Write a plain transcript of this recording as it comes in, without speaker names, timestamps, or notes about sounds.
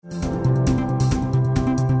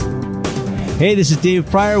Hey, this is Dave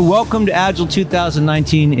Pryor. Welcome to Agile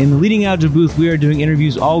 2019. In the Leading Agile booth, we are doing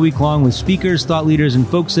interviews all week long with speakers, thought leaders, and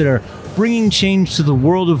folks that are bringing change to the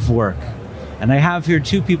world of work. And I have here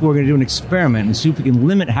two people who are going to do an experiment and see if we can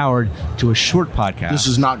limit Howard to a short podcast. This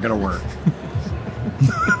is not going to work.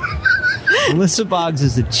 Melissa Boggs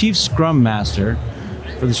is the Chief Scrum Master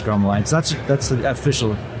for the Scrum Alliance. That's the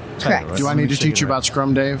official title. Correct. Right? Do I need to teach you about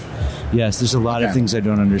Scrum, Dave? Yes, there's a lot of things I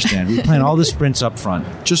don't understand. We plan all the sprints up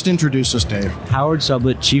front. Just introduce us, Dave. Howard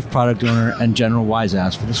Sublett, Chief Product Owner and General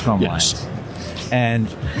Wise-Ass for the Scrum Alliance.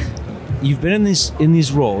 And you've been in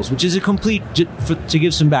these roles, which is a complete, to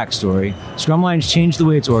give some backstory, Scrum Alliance changed the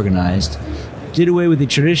way it's organized, did away with the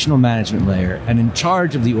traditional management layer, and in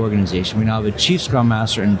charge of the organization, we now have a Chief Scrum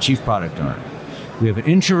Master and a Chief Product Owner. We have an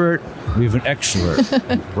introvert, we have an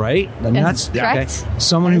extrovert, right? I mean, Yes, correct. Okay.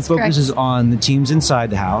 Someone who That's correct. focuses on the teams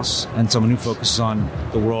inside the house and someone who focuses on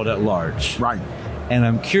the world at large. Right. And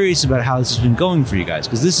I'm curious about how this has been going for you guys,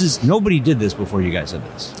 because nobody did this before you guys did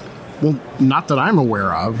this. Well, not that I'm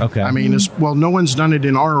aware of. Okay. I mean, no one's done it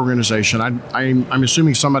in our organization. I'm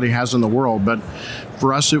assuming somebody has in the world, but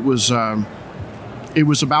for us, it was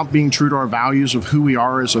about being true to our values of who we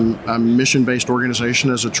are as a mission-based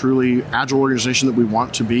organization, as a truly agile organization that we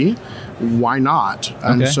want to be. Why not?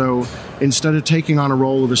 And so instead of taking on a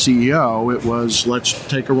role of a CEO, it was let's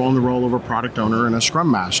take a role in the role of a product owner and a Scrum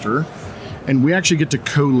Master. And we actually get to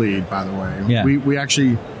co-lead, by the way. Yeah. We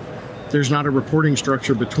actually, there's not a reporting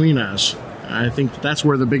structure between us. I think that's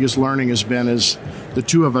where the biggest learning has been, is the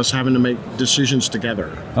two of us having to make decisions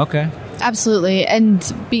together. Okay. Absolutely.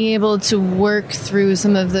 And being able to work through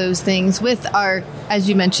some of those things with our, as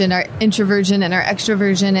you mentioned, our introversion and our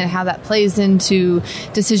extroversion and how that plays into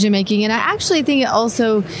decision making. And I actually think it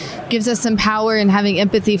also gives us some power in having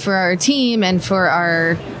empathy for our team and for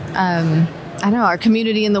our, our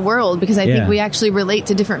community in the world, because I think we actually relate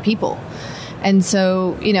to different people. And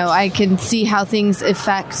so, I can see how things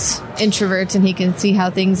affect introverts and he can see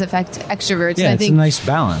how things affect extroverts. Yeah, and I it's think, a nice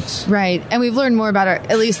balance. Right. And we've learned more about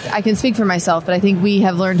at least I can speak for myself, but I think we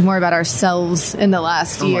have learned more about ourselves in the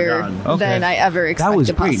last year than I ever expected. That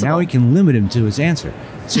was great. Possible. Now we can limit him to his answer.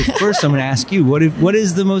 So first I'm going to ask you, what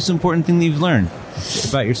is the most important thing that you've learned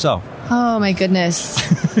about yourself? Oh, my goodness.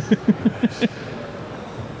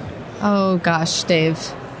 Oh, gosh, Dave.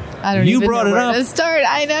 I don't even know where to start.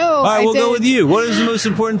 I know. All right, we'll go with you. What is the most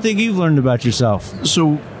important thing you've learned about yourself?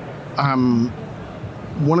 So,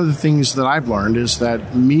 one of the things that I've learned is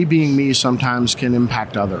that me being me sometimes can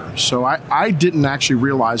impact others. So I didn't actually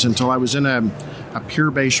realize until I was in a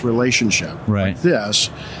peer-based relationship like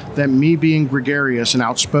this, that me being gregarious and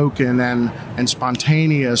outspoken and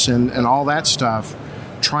spontaneous and all that stuff,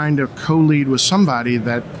 trying to co-lead with somebody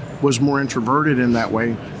that was more introverted in that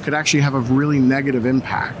way, could actually have a really negative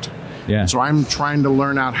impact. Yeah. So I'm trying to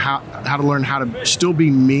learn out how to still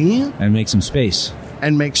be me and make some space.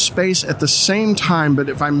 And make space at the same time, but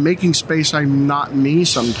if I'm making space, I'm not me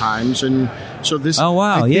sometimes. And so this... Oh,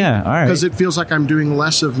 wow, yeah, all right. Because it feels like I'm doing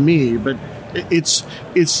less of me, but it's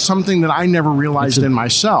something that I never realized in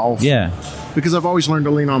myself. Yeah. Because I've always learned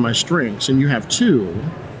to lean on my strengths, and you have too.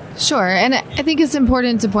 Sure. And I think it's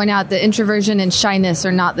important to point out that introversion and shyness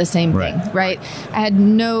are not the same thing, right? I have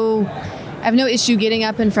no issue getting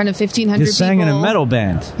up in front of 1,500 people. You sang in a metal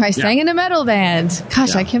band. I sang in a metal band.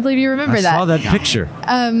 Gosh, I can't believe you remember that. I saw that picture.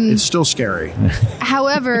 It's still scary.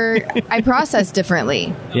 However, I process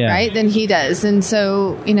differently, right, than he does. And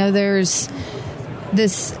so, there's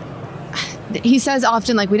this... He says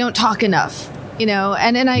often, we don't talk enough.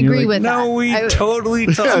 And I agree with that. No, we totally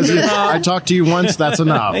talk enough. I talked to you once, that's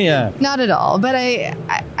enough. Yeah. Not at all. But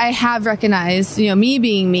I have recognized, me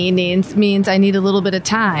being me means I need a little bit of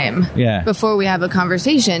time before we have a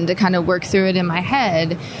conversation to kind of work through it in my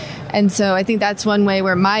head. And so I think that's one way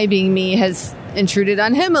where my being me has intruded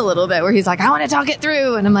on him a little bit, where he's like, I want to talk it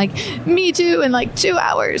through. And I'm like, me too, in 2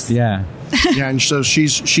 hours. Yeah. Yeah, and so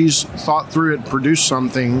she's thought through it, produced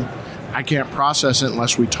something. I can't process it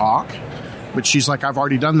unless we talk. But she's like, I've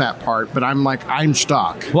already done that part. But I'm like, I'm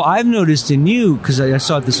stuck. Well, I've noticed in you, because I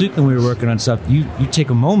saw it this week when we were working on stuff, you take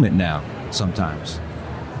a moment now sometimes.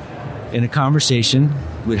 In a conversation,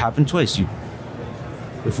 it would happen twice.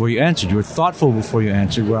 Before you answered, you were thoughtful before you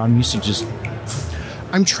answered, where I'm used to just...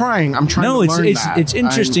 I'm trying to learn that. It's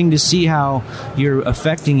interesting to see how you're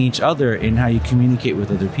affecting each other in how you communicate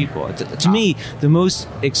with other people. To me, the most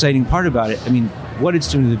exciting part about it, what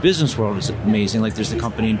it's doing to the business world is amazing. There's a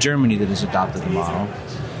company in Germany that has adopted the model.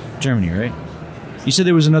 Germany, right? You said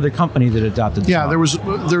there was another company that adopted the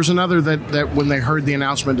Scrum. There's another that when they heard the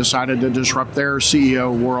announcement decided to disrupt their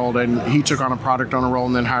CEO world, and he took on a product owner role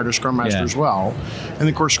and then hired a Scrum Master as well. And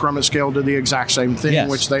of course, Scrum at Scale did the exact same thing,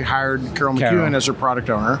 which they hired Carol McEwen as their product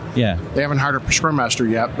owner. Yeah. They haven't hired a Scrum Master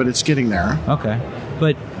yet, but it's getting there. Okay.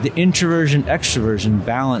 But the introversion, extroversion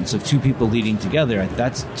balance of two people leading together,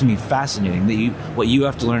 that's to me fascinating. What you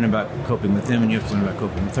have to learn about coping with him and you have to learn about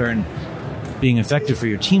coping with her and being effective for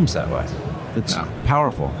your teams that way. That's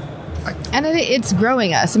powerful. And I think it's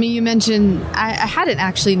growing us. I mean, you mentioned, I hadn't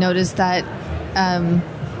actually noticed that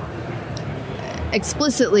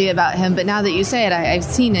explicitly about him, but now that you say it, I've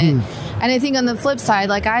seen it. And I think on the flip side,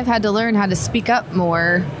 like I've had to learn how to speak up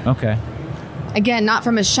more. Okay. Again, not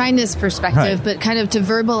from a shyness perspective, but kind of to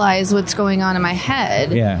verbalize what's going on in my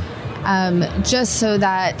head. Yeah. Just so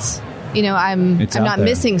that, I'm not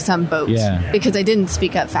missing some boat because I didn't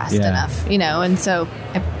speak up fast enough, and so,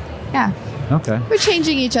 Okay. We're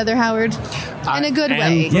changing each other, Howard, in a good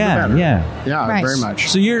way. Yeah, right. Very much.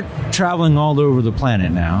 So you're traveling all over the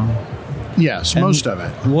planet now. Yes, and most of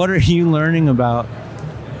it. What are you learning about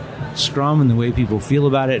Scrum and the way people feel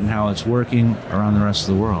about it and how it's working around the rest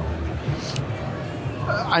of the world?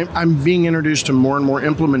 I'm being introduced to more and more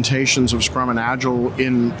implementations of Scrum and Agile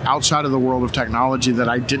outside of the world of technology that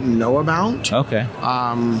I didn't know about. Okay.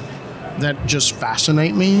 That just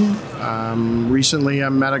fascinate me. Recently, I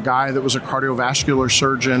met a guy that was a cardiovascular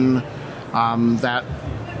surgeon that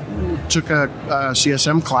took a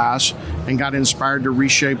CSM class and got inspired to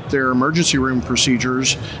reshape their emergency room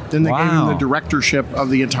procedures. Then they gave him the directorship of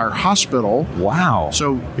the entire hospital. Wow.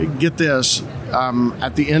 So get this,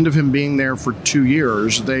 at the end of him being there for 2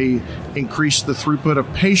 years, they increased the throughput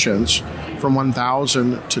of patients from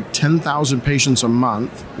 1,000 to 10,000 patients a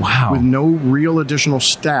month. Wow. With no real additional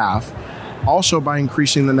staff. Also by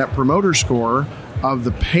increasing the Net Promoter Score of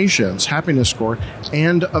the patient's happiness score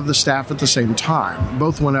and of the staff at the same time.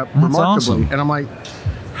 Both went up remarkably. Awesome. And I'm like,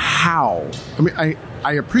 how? I mean,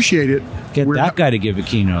 I appreciate it. Get that guy to give a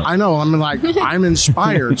keynote. I know. I'm like, I'm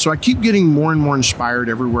inspired. So I keep getting more and more inspired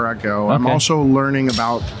everywhere I go. Okay. I'm also learning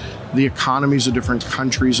about the economies of different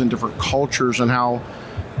countries and different cultures and how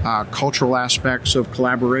cultural aspects of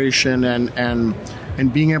collaboration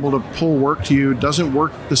and being able to pull work to you doesn't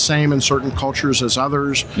work the same in certain cultures as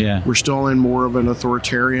others. Yeah. We're still in more of an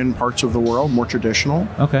authoritarian parts of the world, more traditional.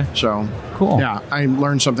 Okay. So, cool. Yeah, I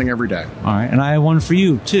learn something every day. All right. And I have one for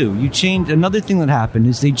you, too. Another thing that happened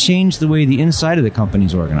is they changed the way the inside of the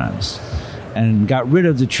company's organized and got rid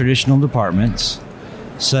of the traditional departments,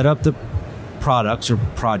 set up the products or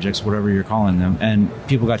projects, whatever you're calling them, and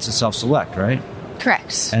people got to self-select, right?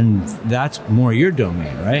 Correct. And that's more your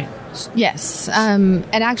domain, right? Yes. And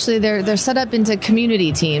actually, they're set up into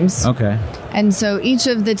community teams. Okay. And so each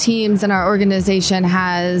of the teams in our organization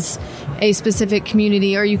has a specific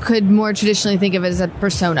community, or you could more traditionally think of it as a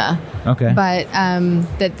persona. Okay. But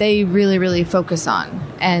that they really, really focus on.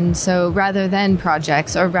 And so rather than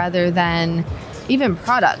projects or rather than even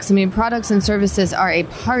products. I mean, products and services are a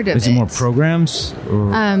part of it. Is it more programs?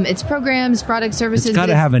 Or? It's programs, product services. It's got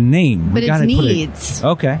to have a name. But it's needs.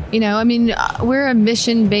 Okay. I mean, we're a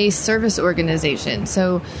mission-based service organization.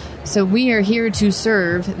 So we are here to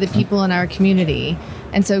serve the people in our community.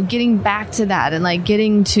 And so getting back to that and like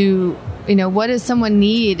getting to, what does someone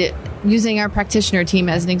need, using our practitioner team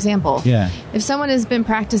as an example. Yeah. If someone has been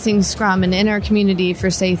practicing Scrum and in our community for,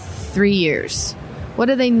 say, 3 years, what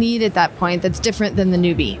do they need at that point that's different than the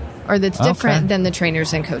newbie or that's different than the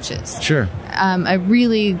trainers and coaches? Sure. I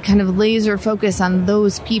really kind of laser focus on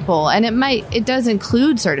those people. And it does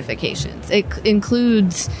include certifications. It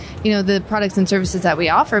includes, the products and services that we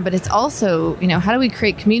offer, but it's also, how do we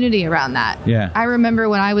create community around that? Yeah. I remember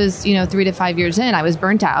when I was, 3 to 5 years in, I was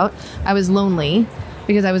burnt out. I was lonely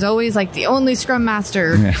because I was always like the only Scrum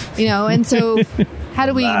Master, and so how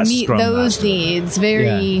do we meet those needs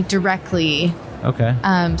very directly? Okay.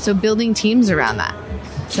 So building teams around that.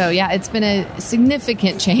 So yeah, it's been a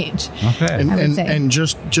significant change. Okay. And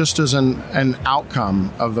just as an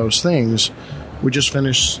outcome of those things, we just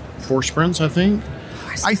finished 4 sprints, I think.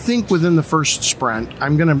 I think within the first sprint, I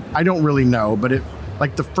don't really know, but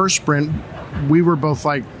the first sprint, we were both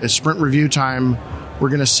like, it's sprint review time. We're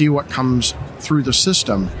going to see what comes through the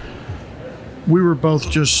system. We were both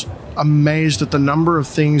just amazed at the number of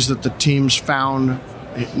things that the teams found,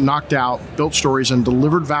 knocked out, built stories, and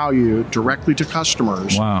delivered value directly to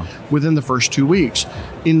customers. Wow. Within the first 2 weeks.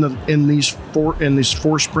 In these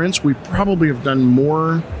four sprints, we probably have done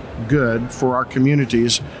more good for our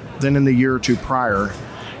communities than in the year or two prior.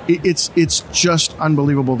 It's just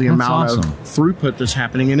unbelievable the amount of throughput that's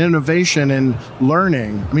happening and innovation and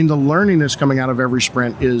learning. I mean, the learning that's coming out of every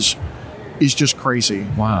sprint is is just crazy.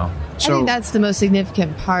 Wow. I think that's the most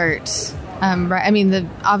significant part. Right? I mean,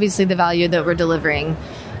 obviously the value that we're delivering,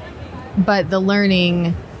 but the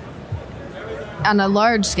learning on a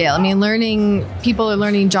large scale. I mean, people are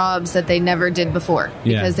learning jobs that they never did before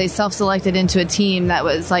because they self-selected into a team that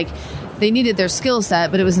was like, they needed their skill set,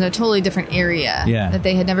 but it was in a totally different area that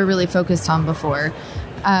they had never really focused on before.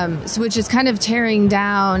 So which is kind of tearing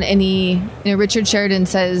down any, Richard Sheridan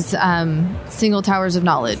says single towers of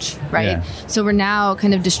knowledge, right? Yeah. So we're now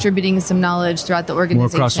kind of distributing some knowledge throughout the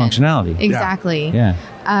organization. More cross-functionality. Exactly. Yeah.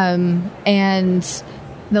 And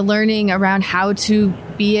the learning around how to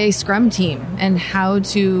be a Scrum team and how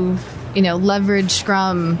to, leverage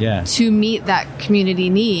Scrum to meet that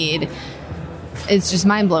community need. It's just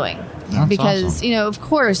mind-blowing. That's because, awesome. Of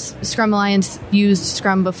course, Scrum Alliance used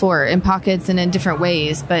Scrum before in pockets and in different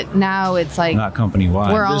ways, but now it's like... Not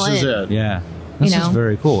company-wide. We're all This in. is it. Yeah. This is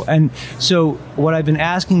very cool. And so what I've been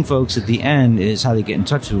asking folks at the end is how they get in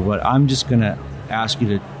touch with what I'm just going to ask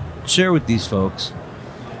you to share with these folks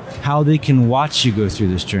how they can watch you go through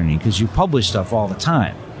this journey, because you publish stuff all the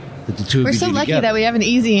time. That the two of We're you so do lucky together. that we have an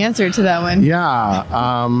easy answer to that one. Yeah.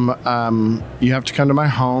 You have to come to my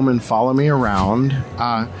home and follow me around.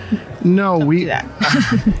 No, we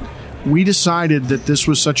decided that this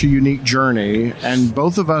was such a unique journey, and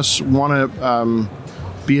both of us want to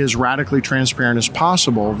be as radically transparent as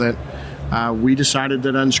possible, that we decided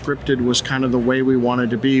that unscripted was kind of the way we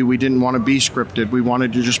wanted to be. We didn't want to be scripted. We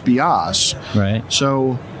wanted to just be us. Right.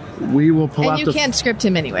 So we will pull out and you can't script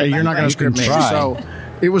him anyway. You're not going to script me. try. So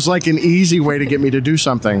it was like an easy way to get me to do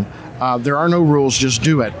something. There are no rules, just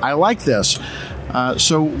do it. I like this.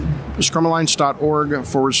 So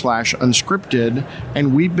scrumalliance.org/unscripted,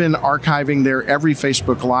 and we've been archiving there every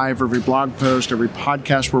Facebook Live, every blog post, every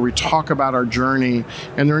podcast where we talk about our journey,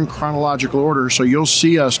 and they're in chronological order. So you'll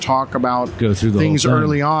see us talk about Go through the things whole thing.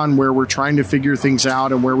 early on where we're trying to figure things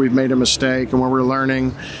out and where we've made a mistake and where we're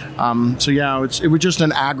learning. It was just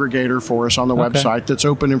an aggregator for us on the website that's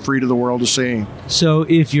open and free to the world to see. So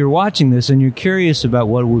if you're watching this and you're curious about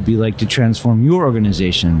what it would be like to transform your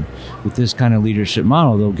organization with this kind of leadership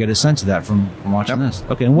model, they'll get a sense of that from watching this.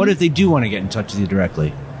 Okay, and what if they do want to get in touch with you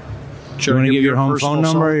directly? You want to give your home phone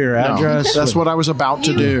number, your address? That's what I was about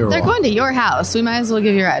to do. They're going to your house. We might as well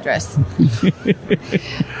give your address.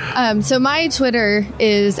 So my Twitter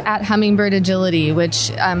is at Hummingbird Agility,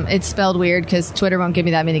 which it's spelled weird because Twitter won't give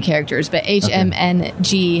me that many characters, but HMNGBIRD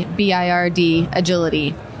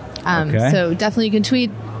Agility. So definitely you can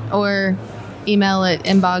tweet or email at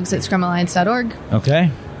inbox@scrumalliance.org.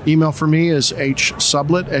 Okay. Email for me is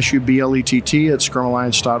hsublett, SUBLETT, at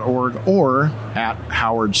scrumalliance.org or at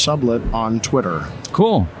Howard Sublett on Twitter.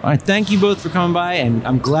 Cool. All right. Thank you both for coming by, and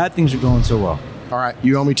I'm glad things are going so well. All right.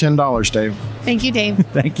 You owe me $10, Dave. Thank you, Dave.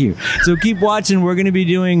 Thank you. So keep watching. We're going to be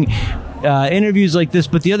doing interviews like this,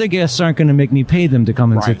 but the other guests aren't going to make me pay them to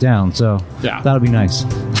come and sit down. So that'll be nice.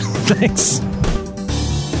 Thanks.